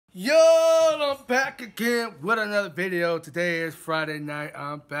Yo, I'm back again with another video. Today is Friday night.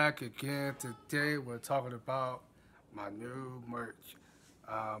 I'm back again. Today we're talking about my new merch.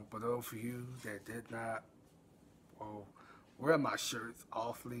 For those of you that did not wear my shirts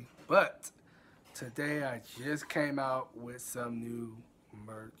awfully, but today I just came out with some new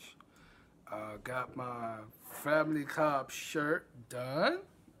merch. Got my family cobb shirt done.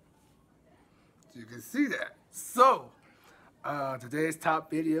 You can see that. So, today's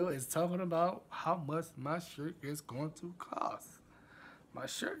top video is talking about how much my shirt is going to cost. My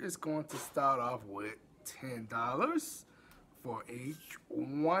shirt is going to start off with $10 for each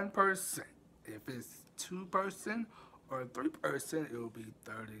one person. If it's 2-person or 3-person, it will be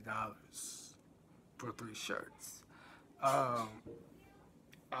 $30 for 3 shirts. I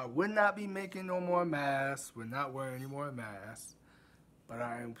would not be making no more masks. We're not wearing any more masks. But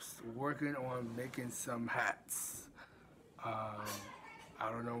I'm working on making some hats. I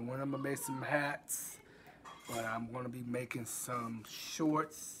don't know when I'm gonna make some hats, but I'm gonna be making some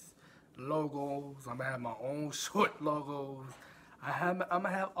shorts, logos. I'm gonna have my own short logos. I'm gonna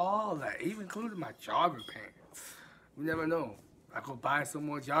have all that, even including my jogger pants. You never know. I could buy some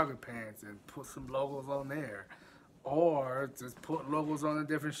more jogger pants and put some logos on there, or just put logos on a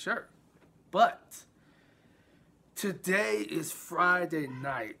different shirt. But today is Friday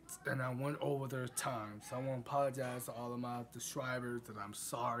night, and I went over their time, so I want to apologize to all of my subscribers that I'm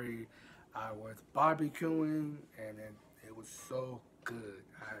sorry. I was barbecuing, and it was so good.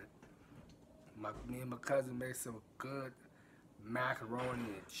 Me and my cousin made some good macaroni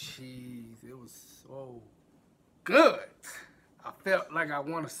and cheese. It was so good. I felt like I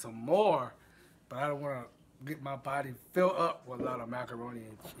wanted some more, but I don't want to get my body filled up with a lot of macaroni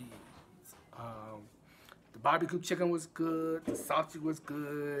and cheese. The barbecue chicken was good. The sausage was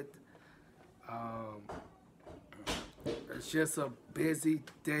good. It's just a busy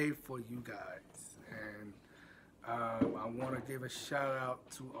day for you guys. And I want to give a shout out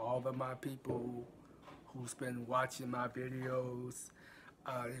to all of my people who's been watching my videos.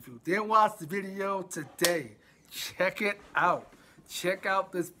 If you didn't watch the video today, check it out. Check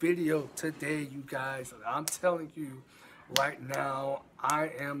out this video today, you guys. I'm telling you right now,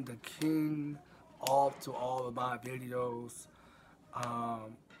 I am the king to all of my videos.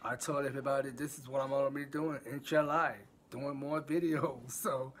 I told everybody this is what I'm gonna be doing in July, doing more videos.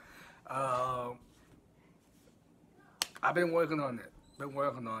 So I've been working on it.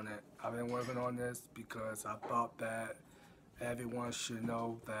 I've been working on this because I thought that everyone should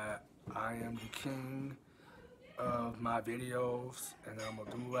know that I am the king of my videos, and I'm gonna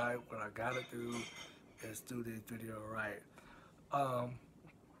do right. What I gotta do is do this video right.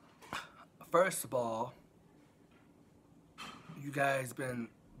 First of all, you guys been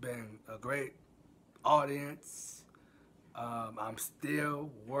a great audience. I'm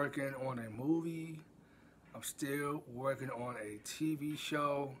still working on a movie. I'm still working on a TV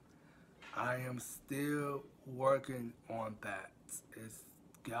show. I am still working on that.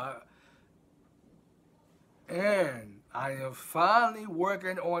 And I am finally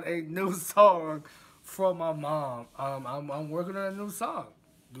working on a new song for my mom. I'm working on a new song.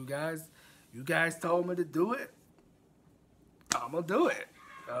 You guys told me to do it. I'm gonna do it.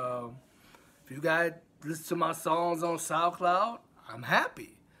 If you guys listen to my songs on SoundCloud, I'm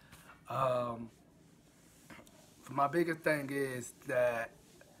happy. My biggest thing is that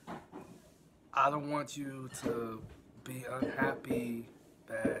I don't want you to be unhappy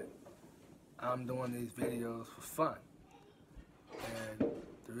that I'm doing these videos for fun. And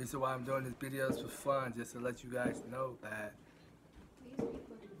the reason why I'm doing these videos for fun, just to let you guys know that.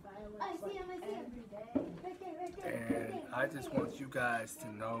 And I just want you guys to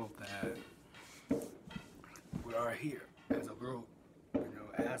know that we are here as a group,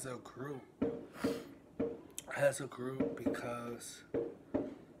 as a group, because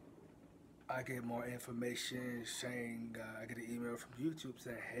I get more information saying, I get an email from YouTube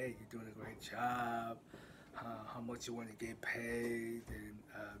saying, hey, you're doing a great job, how much you want to get paid, and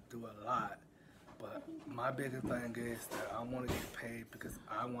do a lot. But my biggest thing is that I want to get paid because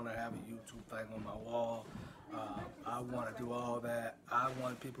I want to have a YouTube thing on my wall. I want to do all that. I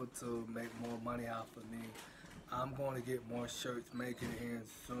want people to make more money off of me. I'm going to get more shirts making in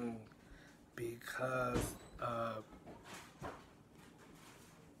soon because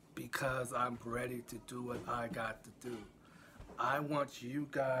I'm ready to do what I got to do. I want you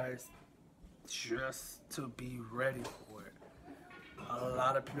guys just to be ready for it. A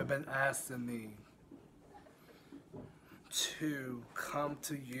lot of people have been asking me to come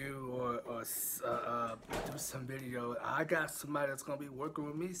to you or do some video. I got somebody that's gonna be working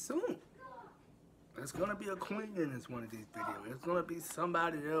with me soon. There's gonna be a queen in this one of these videos. There's gonna be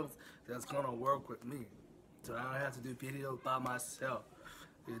somebody else that's gonna work with me. So I don't have to do videos by myself.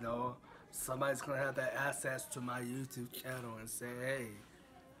 You know, somebody's gonna have that access to my YouTube channel and say, hey,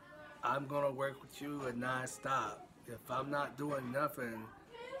 I'm gonna work with you and non-stop. If I'm not doing nothing,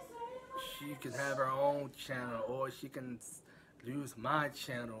 she can have her own channel, or she can use my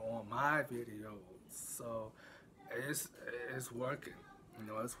channel on my videos. So it's working. You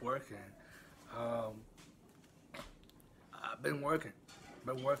know, it's working. Um, I've been working.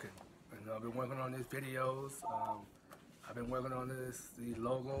 You know, I've been working on these videos. I've been working on these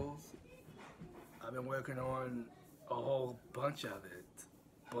logos. I've been working on a whole bunch of it,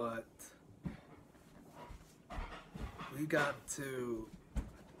 but we got to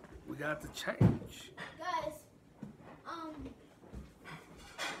change. Guys,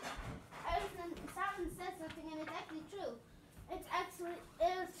 Simon said something, and it's actually true. It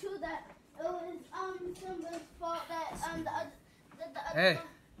was true that it was someone's fault that Hey.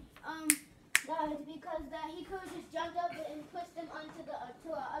 that because that he could have just jumped up and pushed them onto the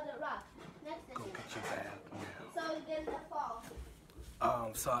to a other rock next to Go him. get your bag now. So he didn't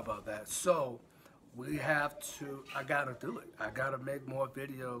fall. Sorry about that. So we have to, I gotta do it. I gotta make more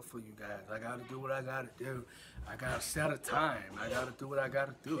videos for you guys. I gotta do what I gotta do. I gotta set a time. I gotta do what I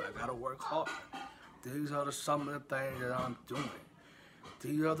gotta do. I gotta work hard. These are some of the things that I'm doing.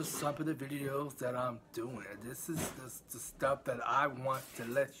 These are some of the videos that I'm doing. This is the stuff that I want to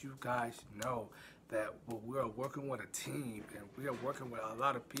let you guys know, that we are working with a team and we are working with a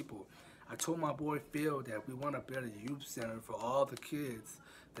lot of people. I told my boy Phil that we want to build a youth center for all the kids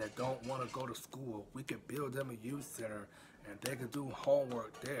that don't want to go to school. We could build them a youth center and they could do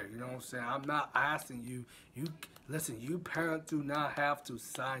homework there. You know what I'm saying? I'm not asking you. Listen, you parents do not have to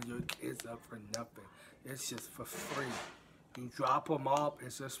sign your kids up for nothing. It's just for free. You drop them off,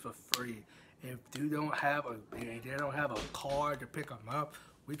 it's just for free. If they don't have a car to pick them up,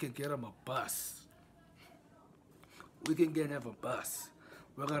 we can get them a bus. We can get them a bus.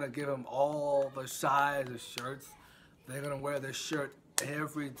 We're gonna give them all the size of shirts. They're gonna wear this shirt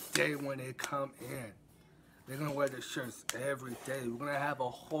every day when they come in. They're gonna wear the shirts every day. We're gonna have a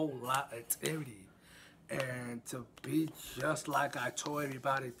whole lot of activity. And to be just like I told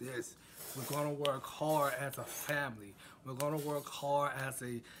everybody this, we're gonna work hard as a family. We're gonna work hard as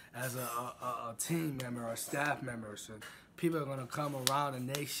a team member or staff member. So people are gonna come around the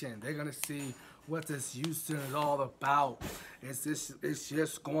nation. They're gonna see what this youth center is all about. It's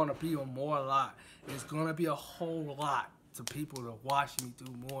just gonna be a more lot. It's gonna be a whole lot to people to watch me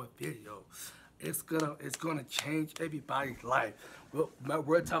do more videos. It's gonna change everybody's life.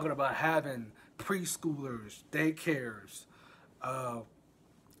 We're talking about having preschoolers, daycares,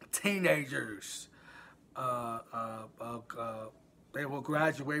 teenagers. They will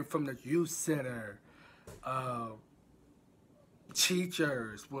graduate from the youth center.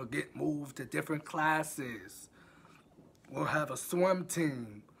 Teachers will get moved to different classes. We'll have a swim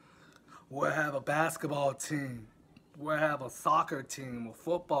team. We'll have a basketball team. We'll have a soccer team, a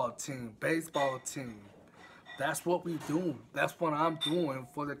football team, baseball team. That's what we do. That's what I'm doing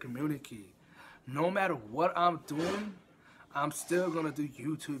for the community. No matter what I'm doing, I'm still gonna do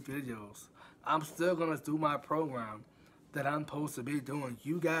YouTube videos. I'm still gonna do my program that I'm supposed to be doing.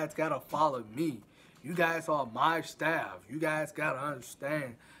 You guys gotta follow me. You guys are my staff. You guys gotta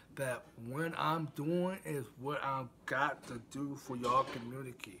understand that when I'm doing is what I've got to do for your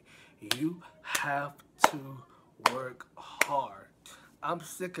community. You have to work hard. I'm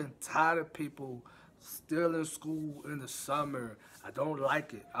sick and tired of people still in school in the summer. I don't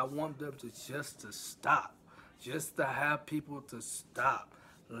like it. I want them to stop. Just to have people to stop.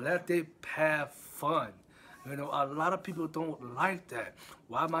 Let them have fun. You know, a lot of people don't like that.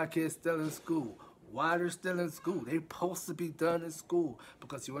 Why my kids still in school? Why they're still in school? They're supposed to be done in school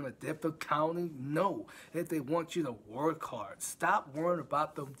because you're in a different county? No. If they want you to work hard, stop worrying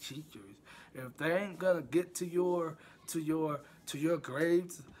about them teachers. If they ain't gonna get to your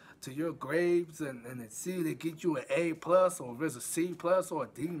grades, and see they get you an A plus, or if there's a C plus or a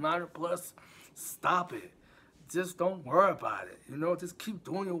D minor plus, stop it. Just don't worry about it. You know, just keep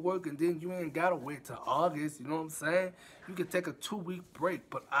doing your work, and then you ain't gotta wait till August. You know what I'm saying? You can take a 2-week break,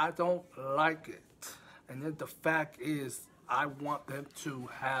 but I don't like it. And then the fact is, I want them to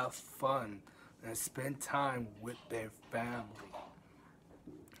have fun and spend time with their family.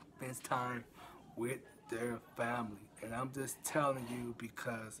 Spend time with their family. And I'm just telling you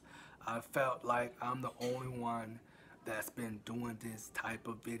because I felt like I'm the only one that's been doing this type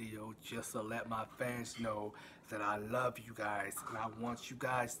of video just to let my fans know that I love you guys, and I want you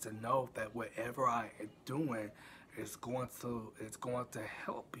guys to know that whatever I am doing it's going to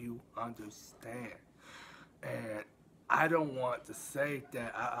help you understand. And I don't want to say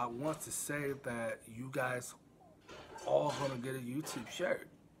that. I want to say that you guys all gonna get a YouTube shirt.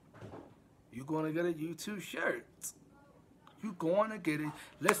 You're gonna get a YouTube shirt. You're going to get it.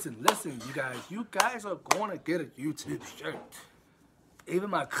 Listen, you guys. You guys are going to get a YouTube shirt. Even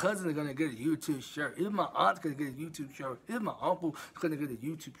my cousins are going to get a YouTube shirt. Even my aunt's going to get a YouTube shirt. Even my uncle is going to get a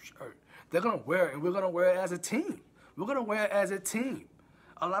YouTube shirt. They're going to wear it, and we're going to wear it as a team. We're going to wear it as a team.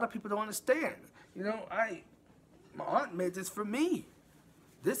 A lot of people don't understand. You know, my aunt made this for me.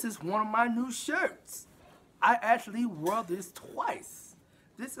 This is one of my new shirts. I actually wore this twice.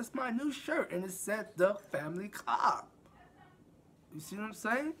 This is my new shirt, and it said The Family Cobb. You see what I'm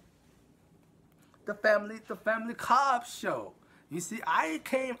saying? The family Cobb show. You see, I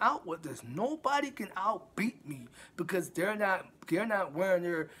came out with this. Nobody can outbeat me because they're not wearing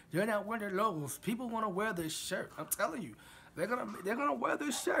their logos. People want to wear this shirt. I'm telling you, they're gonna wear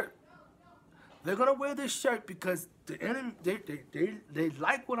this shirt. They're gonna wear this shirt because the enemy they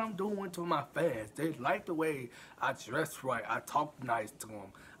like what I'm doing to my fans. They like the way I dress right. I talk nice to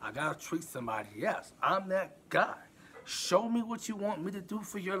them. I gotta treat somebody. Yes, I'm that guy. Show me what you want me to do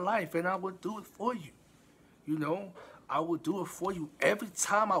for your life, and I will do it for you. You know, I will do it for you every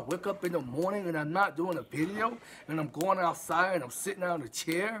time I wake up in the morning and I'm not doing a video and I'm going outside and I'm sitting on a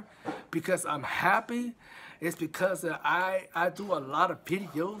chair because I'm happy. It's because I do a lot of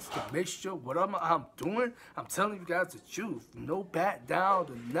videos to make sure what I'm doing, I'm telling you guys the truth. No back down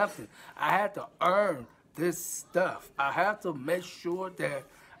to nothing. I had to earn this stuff. I have to make sure that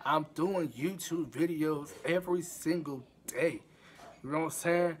I'm doing YouTube videos every single day. You know what I'm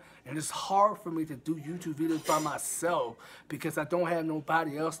saying? And it's hard for me to do YouTube videos by myself because I don't have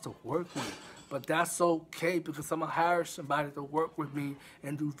nobody else to work with. But that's okay because I'm going to hire somebody to work with me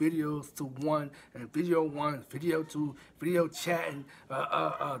and do videos to one, video two, video chatting.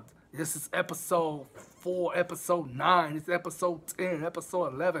 This is episode 4, episode 9, this is episode 10,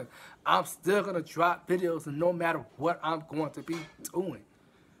 episode 11. I'm still going to drop videos and no matter what I'm going to be doing.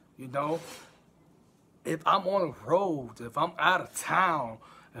 You know, if I'm on the road, if I'm out of town,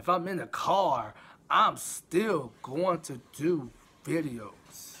 if I'm in the car, I'm still going to do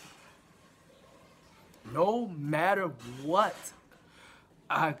videos. No matter what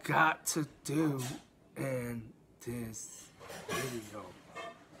I got to do in this video.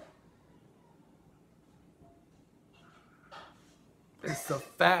 It's the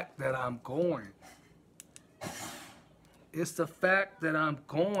fact that I'm going. It's the fact that I'm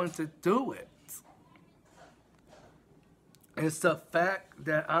going to do it. It's the fact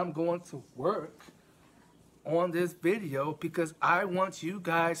that I'm going to work on this video because I want you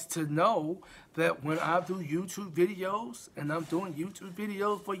guys to know that when I do YouTube videos and I'm doing YouTube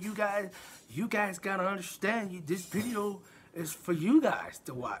videos for you guys gotta understand this video is for you guys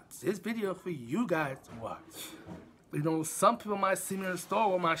to watch. This video is for you guys to watch. You know, some people might see me in the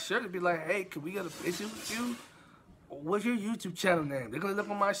store with my shirt and be like, hey, can we get a picture with you? What's your YouTube channel name? They're gonna look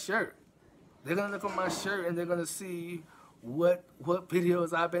on my shirt. They're gonna look on my shirt and they're gonna see what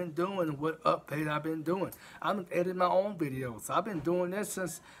videos I've been doing and what update I've been doing. I'm editing my own videos. I've been doing this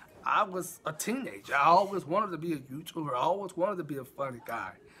since I was a teenager. I always wanted to be a YouTuber. I always wanted to be a funny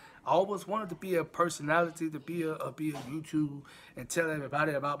guy. I always wanted to be a personality, to be a YouTube and tell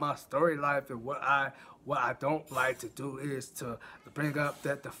everybody about my story life. And what I don't like to do is to bring up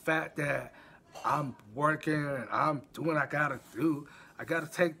that the fact that I'm working and I'm doing what I gotta do. I gotta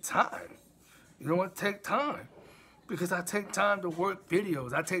take time. You know what? Take time. Because I take time to work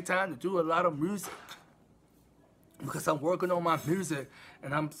videos. I take time to do a lot of music. Because I'm working on my music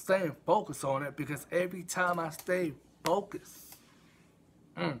and I'm staying focused on it because every time I stay focused,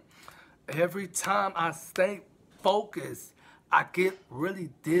 every time I stay focused, I get really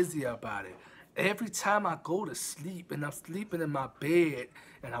dizzy about it. Every time I go to sleep and I'm sleeping in my bed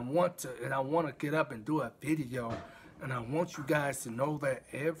and I want to get up and do a video, and I want you guys to know that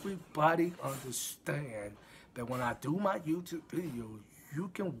everybody understand that when I do my YouTube video, you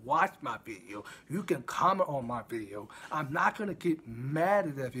can watch my video, you can comment on my video. I'm not gonna get mad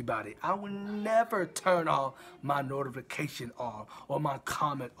at everybody. I will never turn off my notification off or my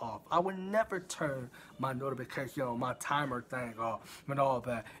comment off. I will never turn my notification or my timer thing off and all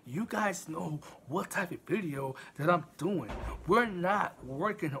that. You guys know what type of video that I'm doing. We're not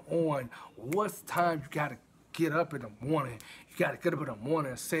working on what time you gotta get up in the morning. You gotta get up in the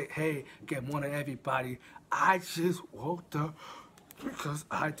morning and say, hey, good morning everybody. I just woke up because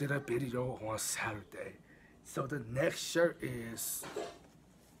I did a video on Saturday. So the next shirt is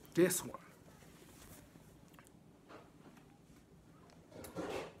this one.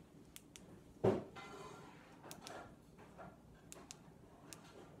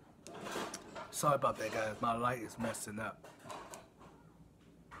 Sorry about that, guys. My light is messing up.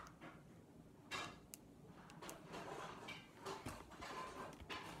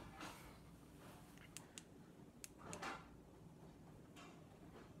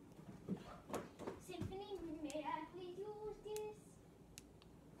 Symphony, may I please use this?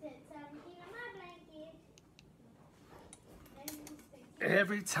 Since I'm here in my blanket.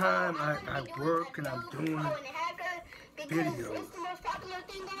 Every time I work and I'm doing videos,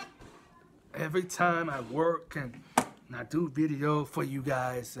 every time I work and I do video for you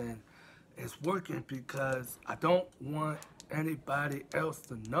guys, and it's working because I don't want anybody else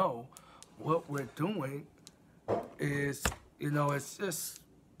to know what we're doing is, you know, it's just,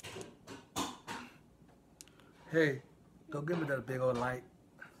 hey, go give me that big old light.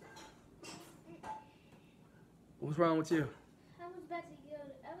 What's wrong with you? I was about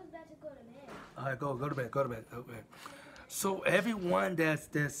to go to bed. All right, go to bed, go to bed. So everyone that's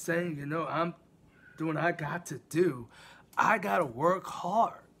saying, you know, I'm doing what I got to do, I gotta work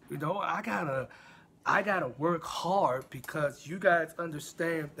hard. You know, I gotta work hard because you guys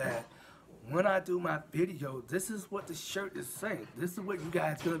understand that when I do my video, this is what the shirt is saying. This is what you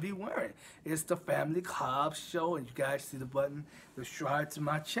guys gonna be wearing. It's the Family Cobb Show, and you guys see the button, subscribe to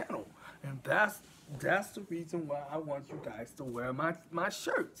my channel. And that's the reason why I want you guys to wear my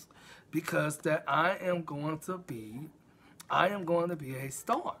shirts. Because that I am going to be a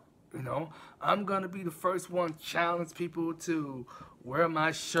star. You know, I'm gonna be the first one to challenge people to wear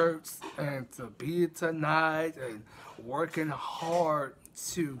my shirts and to be it tonight and working hard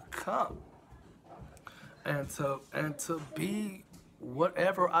to come and to be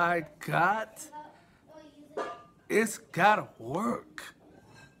whatever I got. It's gotta work.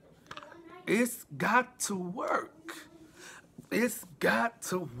 It's got to work. It's got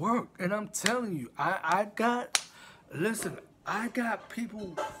to work. And I'm telling you, I got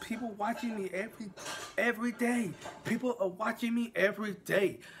people watching me every day. People are watching me every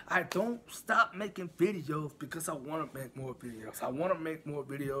day. I don't stop making videos because I want to make more videos. I want to make more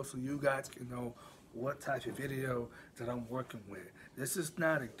videos so you guys can know what type of video that I'm working with. This is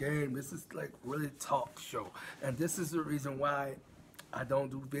not a game. This is like really talk show. And this is the reason why I don't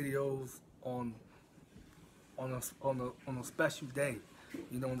do videos on a special day.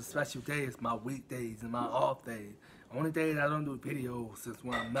 You know, on the special day is my weekdays and my off days. Only day that I don't do videos is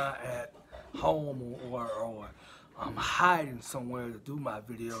when I'm not at home or I'm hiding somewhere to do my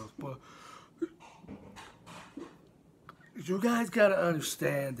videos. But you guys gotta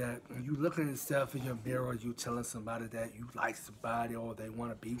understand that when you looking at yourself in your mirror, you telling somebody that you like somebody or they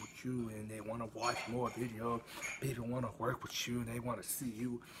want to be with you and they want to watch more videos. People want to work with you and they want to see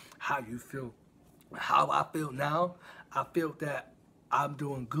you, how you feel. How I feel now, I feel that I'm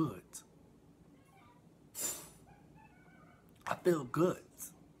doing good. I feel good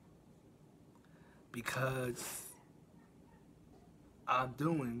because I'm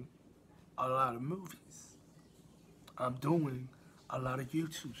doing a lot of movies. I'm doing a lot of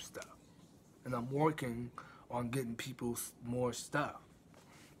YouTube stuff. And I'm working on getting people more stuff.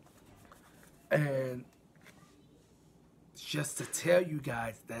 And just to tell you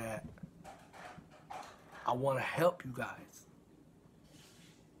guys that I want to help you guys.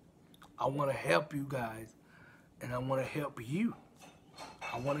 I want to help you guys, and I want to help you.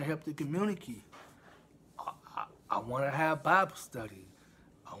 I want to help the community. I want to have Bible study.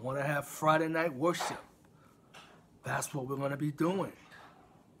 I want to have Friday night worship. That's what we're going to be doing.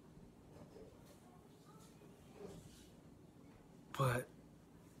 But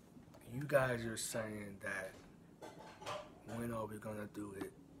you guys are saying that, when are we going to do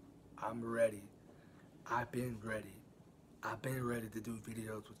it? I'm ready. I've been ready. I've been ready to do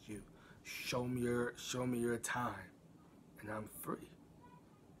videos with you. Show me your time, and I'm free.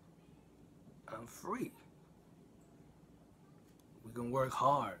 I'm free. We're gonna work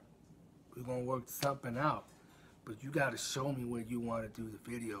hard. We're gonna work something out. But you gotta show me when you wanna do the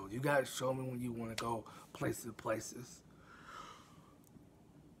videos. You gotta show me when you wanna go places.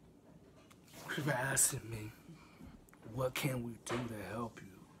 People asking me, what can we do to help you?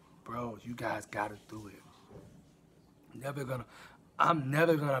 Bro, you guys gotta do it. I'm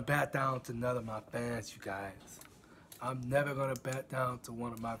never gonna back down to none of my fans, you guys. I'm never gonna back down to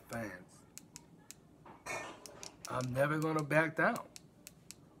one of my fans. I'm never gonna back down.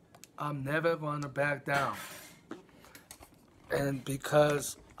 I'm never gonna back down. And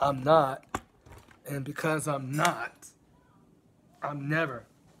because I'm not, I'm never.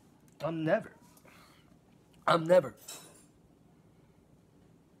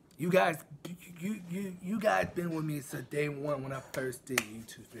 You guys been with me since day one when I first did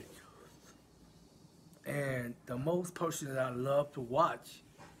YouTube videos. And the most person that I love to watch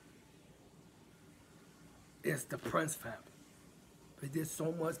is the Prince family. They did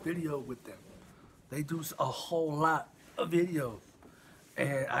so much video with them. They do a whole lot of videos.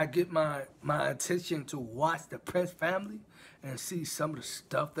 And I get my attention to watch the Prince family and see some of the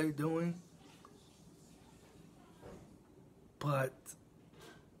stuff they're doing. But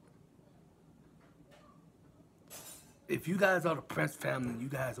if you guys are the Prince family and you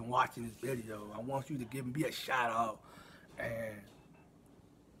guys are watching this video, I want you to give me a shout out. And,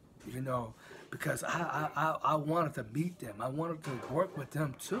 you know, because I wanted to meet them. I wanted to work with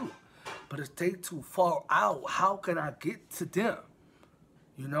them too. But if they too far out, how can I get to them?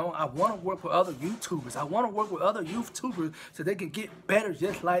 You know, I want to work with other YouTubers. I want to work with other YouTubers so they can get better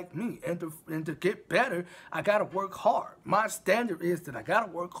just like me. And to get better, I got to work hard. My standard is that I got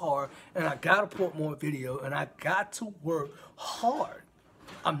to work hard and I got to put more video and I got to work hard.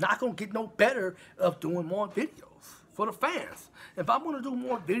 I'm not going to get no better of doing more videos for the fans. If I want to do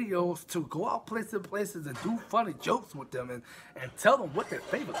more videos to go out places and do funny jokes with them and tell them what their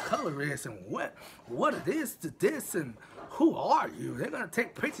favorite color is and what it is to this and who are you, they're going to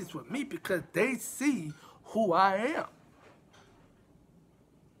take pictures with me because they see who I am.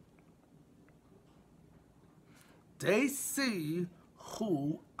 They see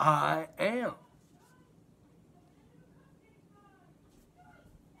who I am.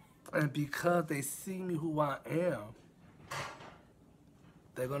 And because they see me who I am,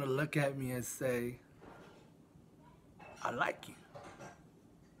 they're going to look at me and say, I like you.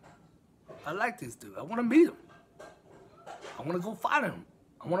 I like this dude. I want to meet him. I want to go find him.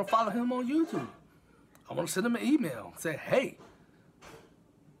 I want to follow him on YouTube. I want to send him an email and say, hey,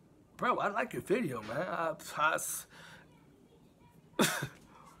 bro, I like your video, man.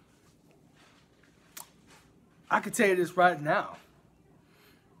 I can tell you this right now.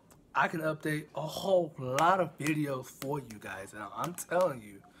 I can update a whole lot of videos for you guys. And I'm telling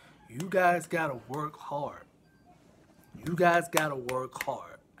you, you guys got to work hard. You guys got to work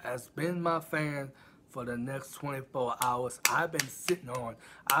hard. As been my fan for the next 24 hours, I've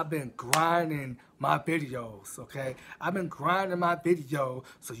been grinding my videos, okay? I've been grinding my video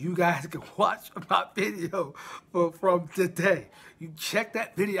so you guys can watch my video from today. You check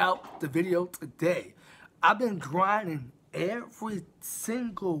that video out, the video today. I've been grinding every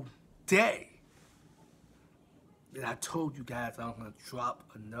single day. And I told you guys I'm going to drop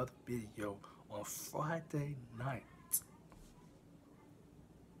another video on Friday night.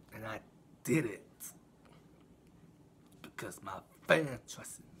 And I did it because my fan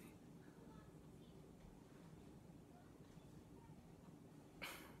trusted me.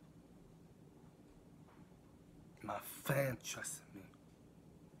 My fan trusted me.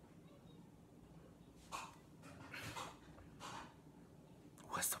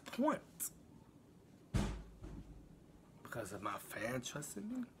 What's the point? Because of my fan trusted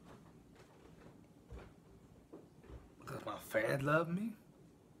me? Because my fan loved me?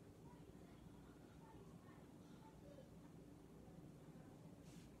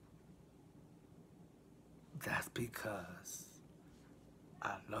 That's because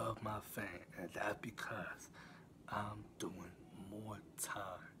I love my fan, and that's because I'm doing more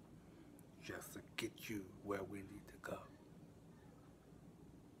time just to get you where we need to go.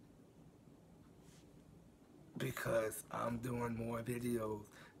 Because I'm doing more videos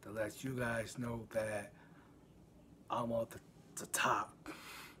to let you guys know that I'm on the top.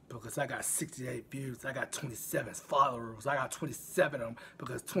 Because I got 68 views, I got 27 followers, I got 27 of them,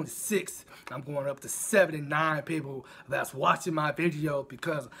 because 26, I'm going up to 79 people that's watching my video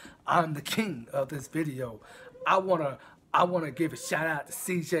because I'm the king of this video. I wanna give a shout out to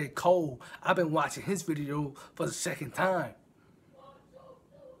CJ Cole. I've been watching his video for the second time.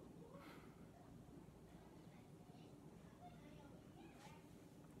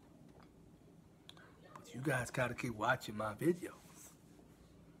 But you guys gotta keep watching my videos.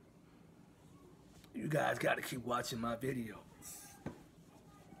 You guys got to keep watching my videos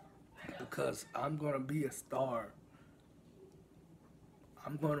because I'm going to be a star.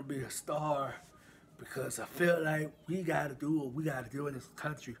 I'm going to be a star because I feel like we got to do what we got to do in this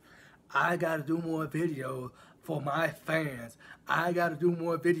country. I got to do more videos for my fans. I got to do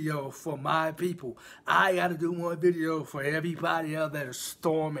more videos for my people. I got to do more videos for everybody else that is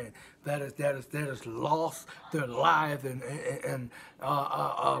storming, that is lost their lives and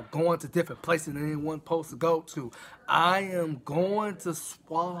going to different places than anyone supposed to go to. I am going to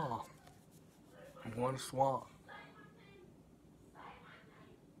Swamp. I'm going to Swamp.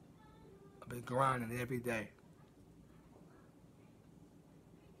 I've been grinding every day.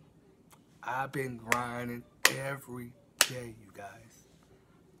 I've been grinding every day, you guys.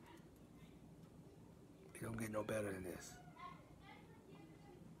 It don't get no better than this.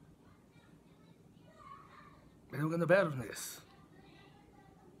 They don't get no better than this.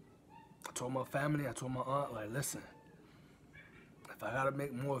 I told my family, I told my aunt, like, listen, if I gotta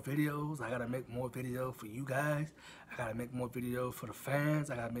make more videos, I gotta make more videos for you guys. I gotta make more videos for the fans.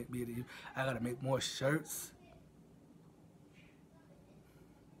 I gotta make more shirts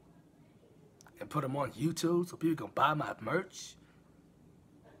and put them on YouTube so people can buy my merch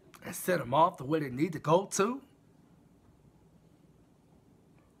and send them off to where they need to go to.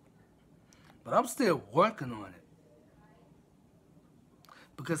 But I'm still working on it.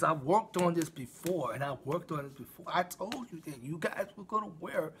 Because I've worked on this before, and I've worked on this before. I told you that you guys were going to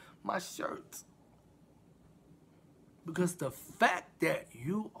wear my shirts. Because the fact that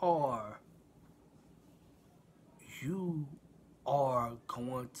you are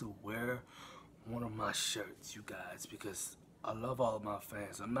going to wear one of my shirts, you guys, because I love all of my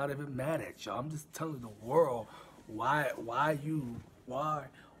fans. I'm not even mad at y'all. I'm just telling the world why are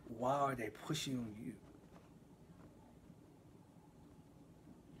they pushing on you?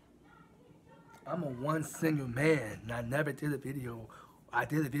 I'm a one single man, and I never did a video. I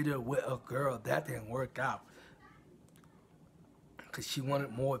did a video with a girl. That didn't work out. Because she wanted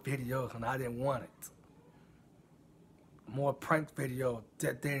more videos, and I didn't want it. More prank videos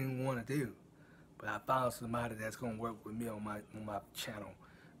that they didn't want to do. But I found somebody that's going to work with me on my channel.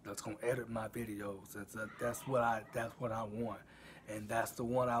 That's going to edit my videos. That's what I want. And that's the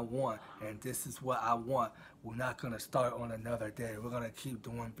one I want. And this is what I want. We're not going to start on another day. We're going to keep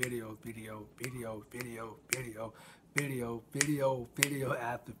doing video after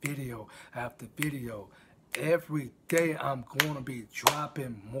video after video. Every day I'm going to be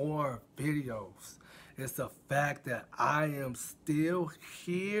dropping more videos. It's the fact that I am still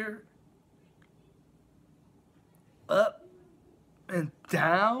here, up and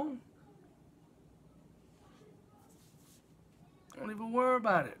down. Don't even worry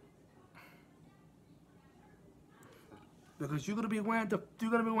about it, because you're gonna be wearing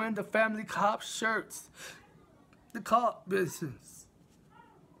the family cobb shirts, the cobb business,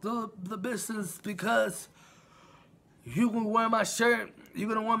 the business, because you gonna wear my shirt. You're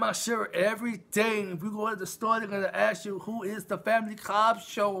gonna wear my shirt every day. If you go to the store, they're gonna ask you who is the family cobb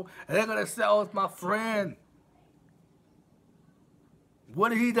show, and they're gonna say, "Oh, it's my friend."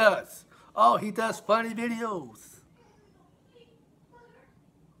 What he does? Oh, he does funny videos.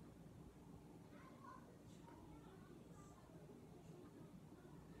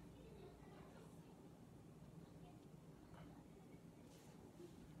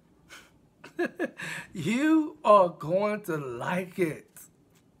 You are going to like it.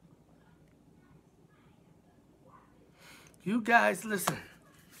 You guys, listen.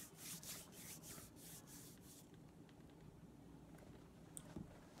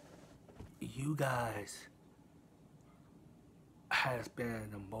 You guys has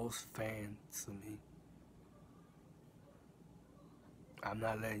been the most fans to me. I'm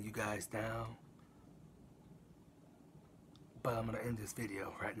not letting you guys down, but I'm gonna end this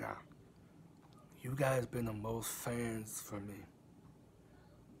video right now. You guys been the most fans for me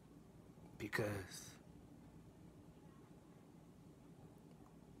because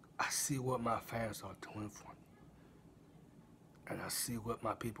I see what my fans are doing for me, and I see what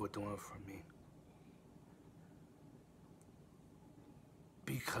my people are doing for me,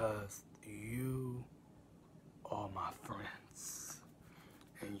 because you are my friends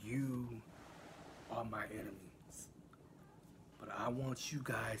and you are my enemies. But I want you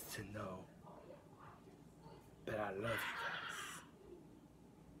guys to know that I love you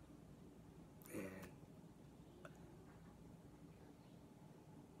guys. And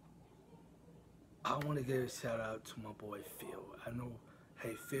I want to give a shout out to my boy Phil. I know,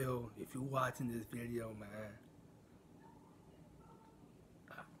 hey Phil, if you're watching this video, man,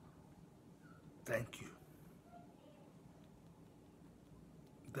 thank you.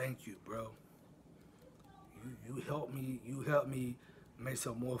 Thank you, bro. You helped me make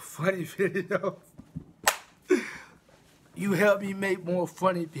some more funny videos. You helped me make more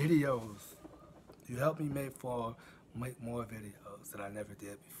funny videos. You helped me make more videos that I never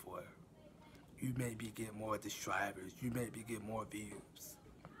did before. You made me get more subscribers. You made me get more views.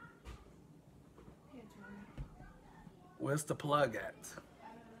 Where's the plug at?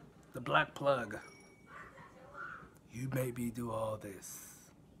 The black plug. You made me do all this.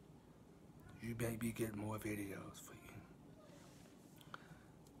 You made me get more videos for you.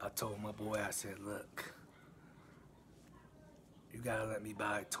 I told my boy, I said, look, you gotta let me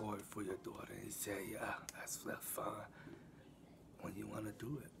buy a toy for your daughter. And he said, yeah, that's fine. When you wanna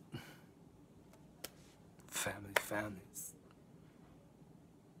do it. Families.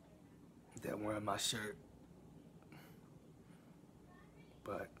 They're wearing my shirt.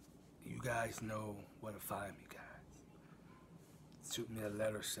 But you guys know where to find me, guys. shoot me a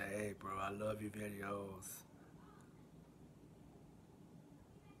letter, say, hey, bro, I love your videos.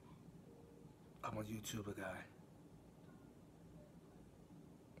 I'm a YouTuber guy.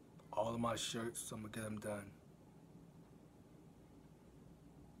 All of my shirts, I'm gonna get them done.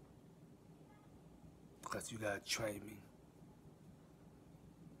 Because you gotta train me.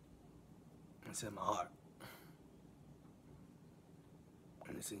 It's in my heart.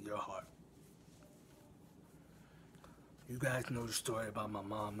 And it's in your heart. You guys know the story about my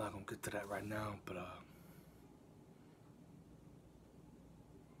mom. I'm not gonna get to that right now, but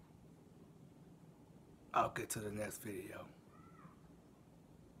I'll get to the next video.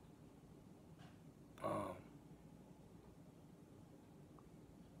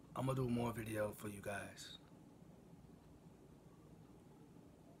 I'm gonna do more video for you guys.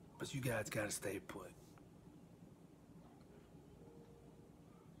 But you guys gotta stay put.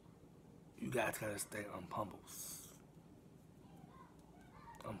 You guys gotta stay on pummels.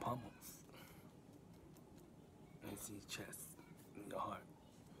 On pummels. And it's in your chest, in your heart.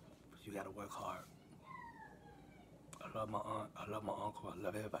 But you gotta work hard. I love my aunt, I love my uncle, I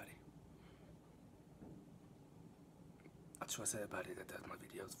love everybody. I trust everybody that does my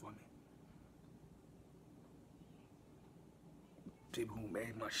videos for me. People who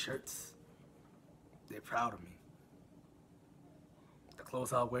made my shirts, they're proud of me. The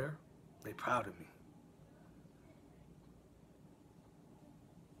clothes I wear, they're proud of me.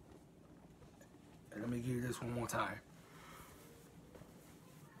 And let me give you this one more time.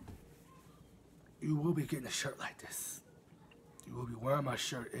 You will be getting a shirt like this. You will be wearing my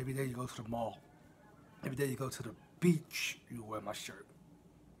shirt every day you go to the mall. Every day you go to the beach, you wear my shirt.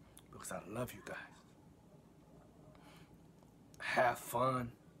 Because I love you guys. Have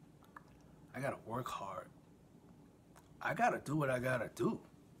fun. I gotta work hard. I gotta do what I gotta do.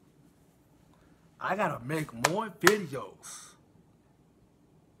 I gotta make more videos.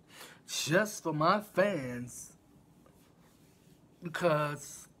 Just for my fans.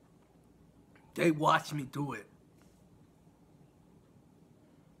 Because they watch me do it.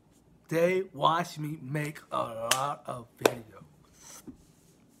 They watch me make a lot of videos.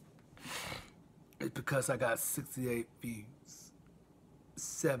 It's because I got 68 views.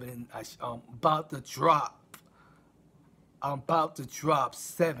 I'm about to drop. I'm about to drop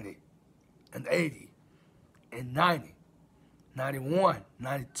 70 and 80 and 90, 91,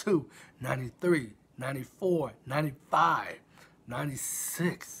 92, 93, 94, 95,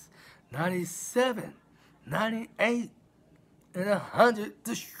 96, 97, 98, and 100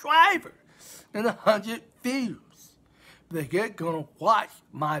 subscribers and 100 views. They're gonna watch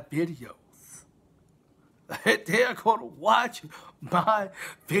my videos. They're gonna watch my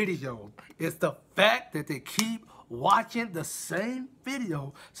video. It's the fact that they keep watching the same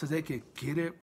video so they can get it